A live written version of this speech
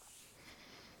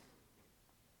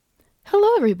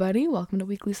everybody, welcome to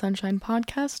Weekly Sunshine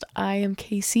Podcast. I am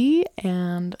Casey,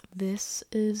 and this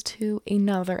is to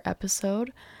another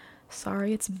episode.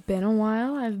 Sorry, it's been a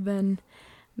while. I've been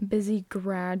busy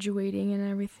graduating and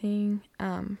everything.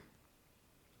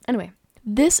 Anyway,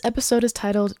 this episode is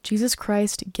titled, Jesus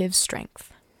Christ Gives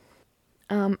Strength.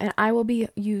 And I will be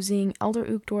using Elder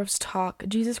Uchtdorf's talk,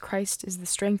 Jesus Christ is the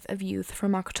Strength of Youth,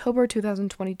 from October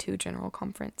 2022 General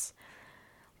Conference.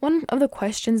 One of the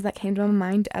questions that came to my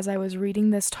mind as I was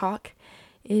reading this talk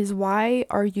is, why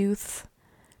are youth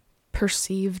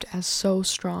perceived as so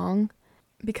strong?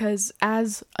 Because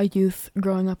as a youth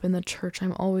growing up in the church,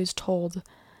 I'm always told,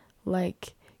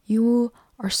 you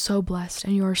are so blessed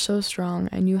and you are so strong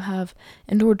and you have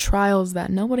endured trials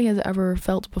that nobody has ever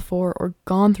felt before or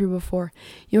gone through before.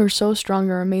 You are so strong,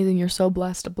 you're amazing, you're so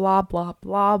blessed, blah, blah,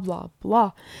 blah, blah,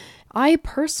 blah. I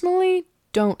personally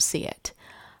don't see it.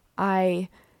 I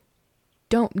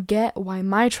don't get why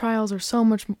my trials are so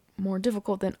much more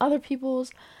difficult than other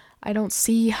people's. I don't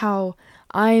see how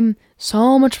I'm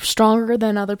so much stronger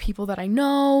than other people that I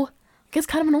know. It's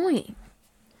kind of annoying.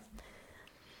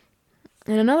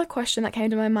 And another question that came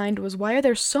to my mind was, why are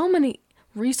there so many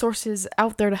resources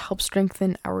out there to help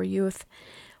strengthen our youth?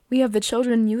 We have the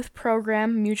Children Youth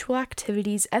Program, Mutual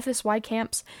Activities, FSY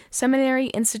Camps, Seminary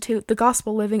Institute, the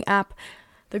Gospel Living app,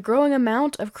 the growing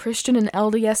amount of Christian and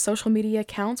LDS social media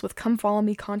accounts with Come Follow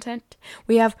Me content.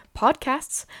 We have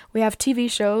podcasts, we have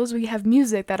TV shows, we have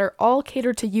music that are all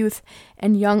catered to youth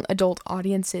and young adult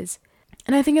audiences.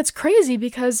 And I think it's crazy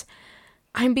because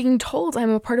I'm being told I'm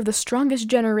a part of the strongest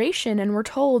generation, and we're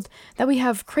told that we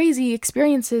have crazy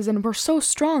experiences and we're so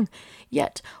strong.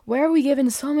 Yet, where are we given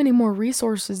so many more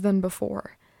resources than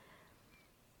before?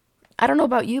 I don't know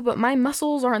about you, but my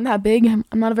muscles aren't that big. I'm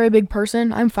not a very big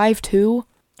person. I'm 5'2".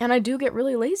 And I do get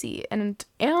really lazy, and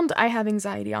I have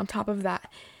anxiety on top of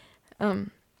that.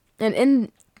 And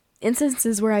in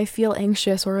instances where I feel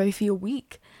anxious or I feel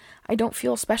weak, I don't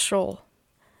feel special.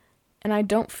 And I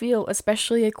don't feel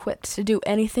especially equipped to do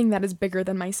anything that is bigger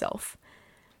than myself.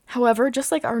 However,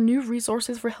 just like our new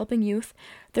resources for helping youth,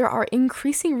 there are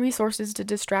increasing resources to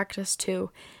distract us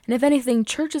too. And if anything,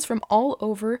 churches from all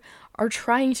over are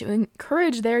trying to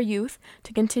encourage their youth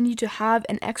to continue to have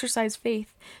and exercise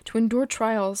faith, to endure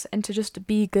trials, and to just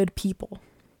be good people.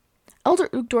 Elder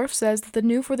Uchtdorf says that the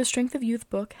new For the Strength of Youth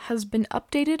book has been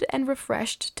updated and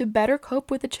refreshed to better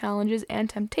cope with the challenges and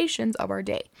temptations of our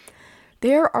day.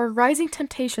 There are rising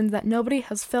temptations that nobody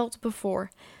has felt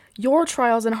before. Your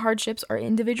trials and hardships are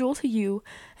individual to you,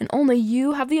 and only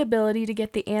you have the ability to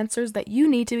get the answers that you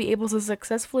need to be able to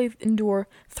successfully endure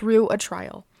through a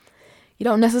trial. You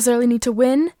don't necessarily need to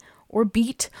win, or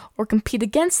beat, or compete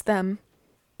against them,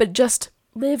 but just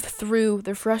live through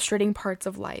the frustrating parts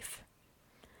of life.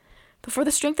 The For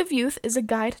the Strength of Youth is a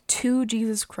guide to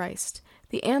Jesus Christ.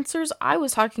 The answers I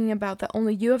was talking about that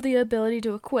only you have the ability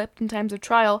to equip in times of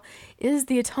trial is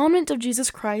the atonement of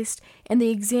Jesus Christ and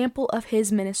the example of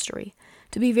his ministry.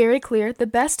 To be very clear, the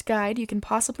best guide you can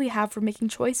possibly have for making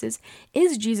choices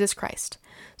is Jesus Christ.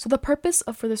 So the purpose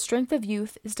of For the Strength of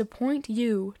Youth is to point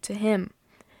you to him.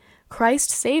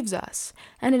 Christ saves us,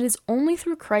 and it is only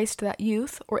through Christ that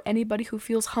youth, or anybody who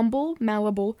feels humble,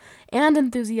 malleable, and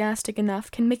enthusiastic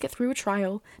enough can make it through a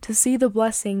trial to see the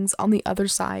blessings on the other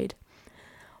side.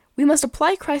 We must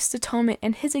apply Christ's atonement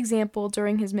and his example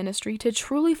during his ministry to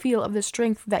truly feel of the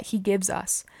strength that he gives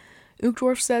us.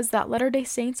 Uchtdorf says that Latter-day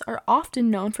Saints are often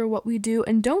known for what we do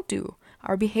and don't do,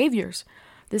 our behaviors.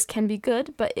 This can be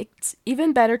good, but it's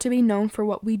even better to be known for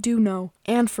what we do know,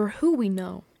 and for who we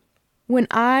know. When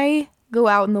I go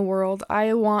out in the world,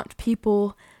 I want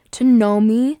people to know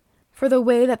me for the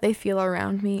way that they feel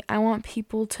around me. I want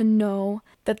people to know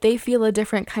that they feel a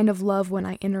different kind of love when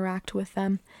I interact with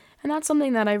them. And that's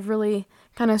something that I've really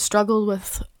kind of struggled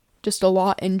with just a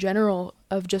lot in general,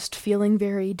 of just feeling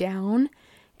very down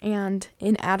and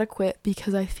inadequate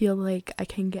because I feel like I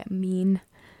can get mean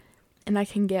and I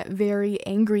can get very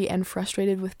angry and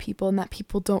frustrated with people, and that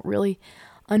people don't really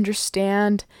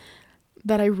understand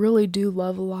that I really do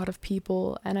love a lot of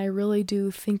people, and I really do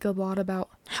think a lot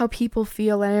about how people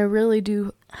feel, and I really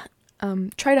do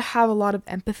try to have a lot of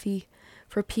empathy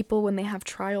for people when they have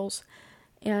trials.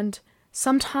 And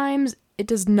sometimes it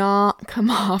does not come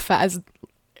off like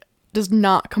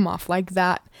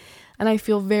that, and I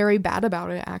feel very bad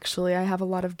about it, actually. I have a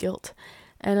lot of guilt,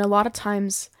 and a lot of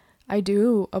times I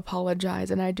do apologize,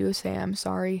 and I do say I'm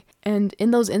sorry, and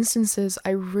in those instances, I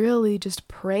really just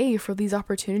pray for these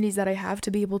opportunities that I have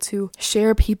to be able to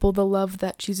share people the love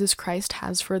that Jesus Christ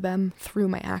has for them through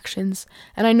my actions,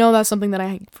 and I know that's something that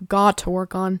I've got to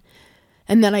work on,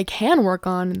 and that I can work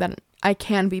on, that I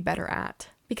can be better at.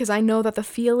 because I know that the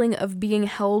feeling of being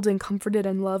held and comforted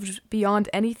and loved beyond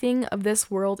anything of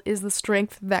this world is the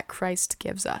strength that Christ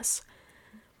gives us.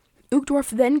 Uchtdorf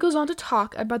then goes on to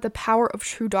talk about the power of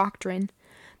true doctrine.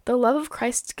 The love of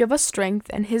Christ gives us strength,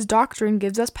 and his doctrine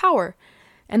gives us power.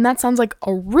 And that sounds like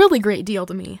a really great deal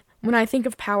to me. When I think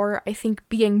of power, I think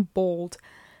being bold.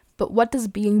 But what does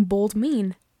being bold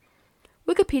mean?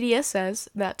 Wikipedia says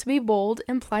that to be bold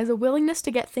implies a willingness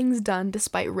to get things done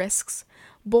despite risks.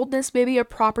 Boldness may be a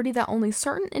property that only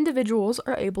certain individuals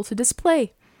are able to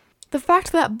display. The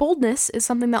fact that boldness is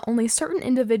something that only certain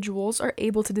individuals are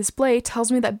able to display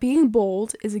tells me that being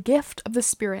bold is a gift of the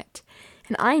Spirit.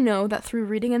 And I know that through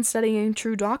reading and studying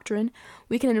true doctrine,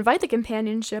 we can invite the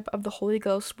companionship of the Holy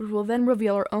Ghost, which will then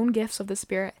reveal our own gifts of the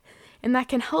Spirit, and that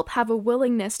can help have a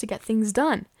willingness to get things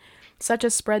done, such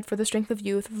as spread for the strength of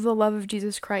youth of the love of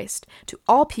Jesus Christ to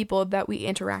all people that we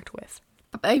interact with.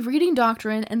 By reading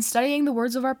doctrine and studying the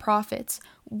words of our prophets,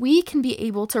 we can be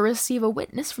able to receive a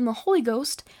witness from the Holy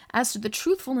Ghost as to the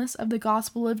truthfulness of the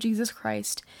gospel of Jesus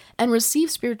Christ, and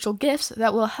receive spiritual gifts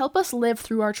that will help us live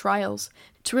through our trials,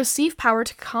 to receive power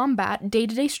to combat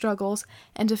day-to-day struggles,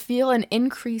 and to feel an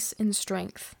increase in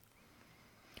strength.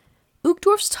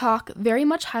 Uchtdorf's talk very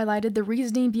much highlighted the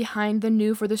reasoning behind the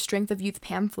New for the Strength of Youth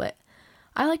pamphlet.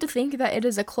 I like to think that it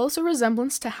is a closer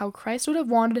resemblance to how Christ would have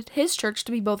wanted his church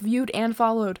to be both viewed and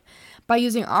followed. By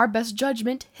using our best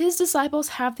judgment, his disciples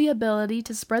have the ability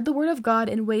to spread the word of God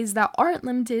in ways that aren't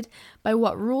limited by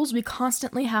what rules we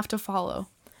constantly have to follow.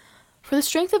 For the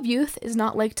Strength of Youth is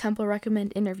not like Temple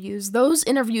Recommend interviews. Those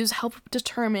interviews help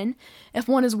determine if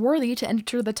one is worthy to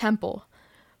enter the temple.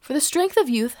 For the Strength of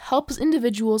Youth helps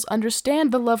individuals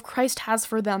understand the love Christ has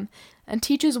for them and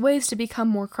teaches ways to become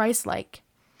more Christ-like.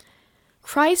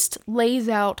 Christ lays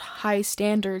out high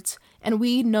standards, and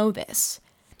we know this.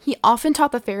 He often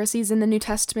taught the Pharisees in the New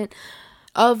Testament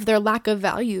of their lack of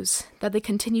values that they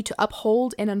continue to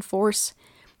uphold and enforce.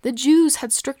 The Jews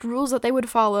had strict rules that they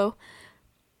would follow.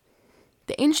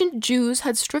 The ancient Jews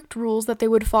had strict rules that they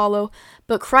would follow,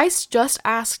 but Christ just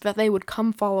asked that they would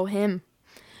come follow him.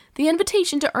 The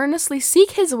invitation to earnestly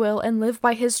seek his will and live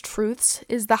by his truths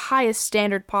is the highest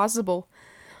standard possible.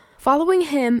 Following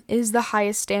him is the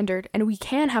highest standard, and we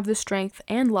can have the strength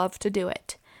and love to do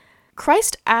it.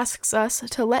 Christ asks us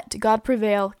to let God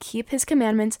prevail, keep his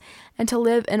commandments, and to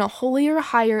live in a holier,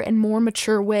 higher, and more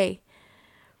mature way.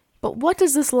 But what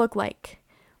does this look like?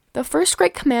 The first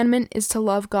great commandment is to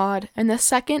love God, and the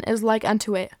second is like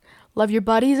unto it. Love your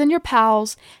buddies and your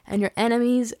pals, and your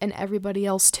enemies, and everybody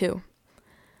else too.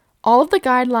 All of the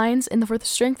guidelines in the For the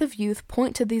Strength of Youth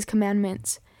point to these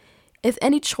commandments. If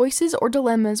any choices or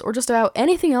dilemmas or just about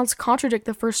anything else contradict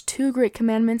the first two great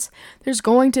commandments, there's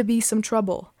going to be some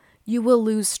trouble. You will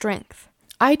lose strength.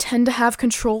 I tend to have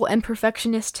control and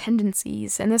perfectionist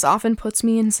tendencies, and this often puts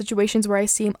me in situations where I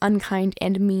seem unkind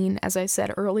and mean, as I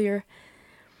said earlier.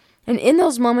 And in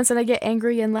those moments that I get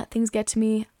angry and let things get to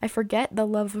me, I forget the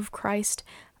love of Christ.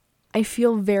 I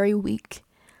feel very weak.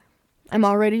 I'm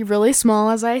already really small,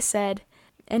 as I said,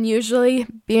 and usually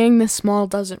being this small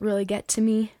doesn't really get to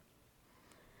me.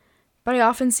 But I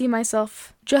often see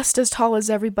myself just as tall as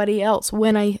everybody else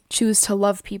when I choose to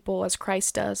love people as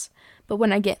Christ does. But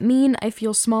when I get mean, I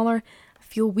feel smaller, I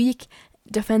feel weak,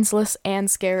 defenseless,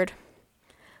 and scared.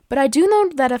 But I do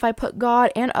know that if I put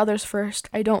God and others first,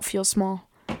 I don't feel small.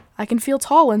 I can feel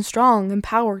tall and strong,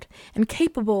 empowered, and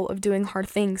capable of doing hard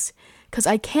things, because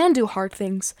I can do hard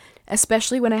things,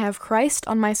 especially when I have Christ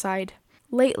on my side.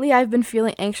 Lately, I've been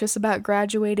feeling anxious about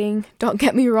graduating. Don't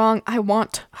get me wrong, I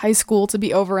want high school to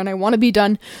be over and I want to be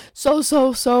done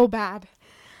so bad.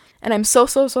 And I'm so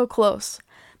close.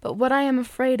 But what I am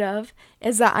afraid of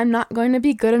is that I'm not going to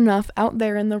be good enough out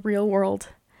there in the real world.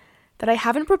 That I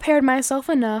haven't prepared myself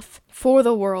enough for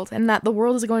the world, and that the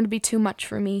world is going to be too much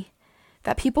for me.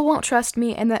 That people won't trust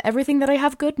me, and that everything that I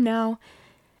have good now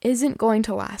isn't going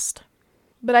to last.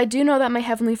 But I do know that my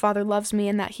Heavenly Father loves me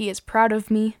and that He is proud of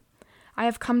me. I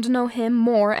have come to know Him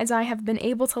more as I have been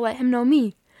able to let Him know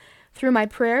me. Through my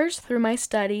prayers, through my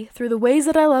study, through the ways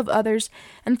that I love others,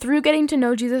 and through getting to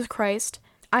know Jesus Christ,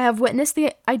 I have witnessed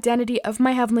the identity of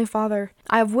my Heavenly Father.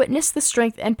 I have witnessed the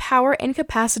strength and power and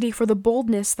capacity for the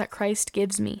boldness that Christ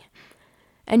gives me.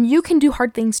 And you can do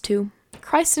hard things too.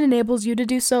 Christ enables you to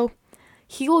do so.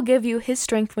 He will give you His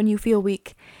strength when you feel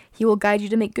weak. He will guide you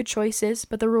to make good choices,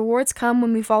 but the rewards come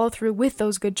when we follow through with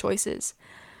those good choices.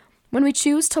 When we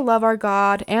choose to love our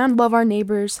God and love our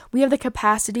neighbors, we have the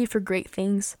capacity for great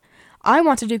things. I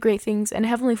want to do great things, and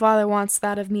Heavenly Father wants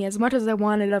that of me as much as I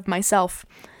want it of myself.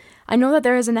 I know that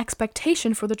there is an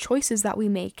expectation for the choices that we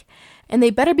make, and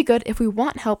they better be good if we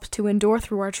want help to endure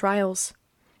through our trials.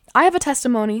 I have a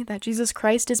testimony that Jesus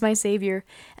Christ is my Savior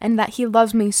and that He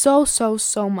loves me so, so,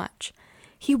 so much.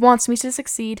 He wants me to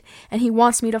succeed, and He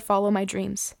wants me to follow my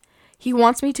dreams. He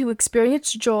wants me to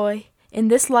experience joy in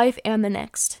this life and the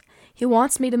next. He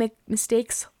wants me to make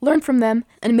mistakes, learn from them,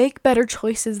 and make better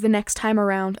choices the next time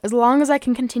around, as long as I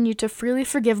can continue to freely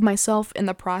forgive myself in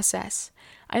the process.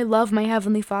 I love my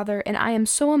Heavenly Father, and I am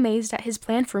so amazed at His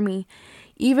plan for me,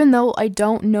 even though I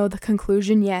don't know the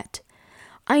conclusion yet.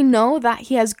 I know that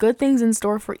He has good things in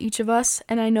store for each of us,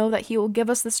 and I know that He will give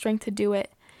us the strength to do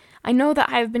it. I know that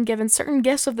I have been given certain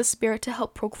gifts of the Spirit to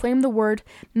help proclaim the Word,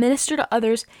 minister to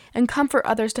others, and comfort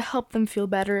others to help them feel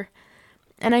better.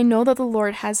 And I know that the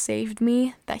Lord has saved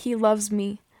me, that He loves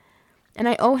me, and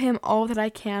I owe Him all that I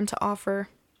can to offer.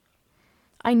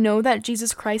 I know that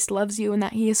Jesus Christ loves you and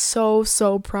that He is so,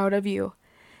 so proud of you.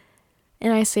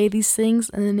 And I say these things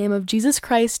in the name of Jesus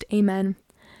Christ. Amen.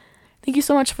 Thank you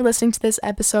so much for listening to this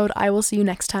episode. I will see you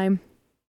next time.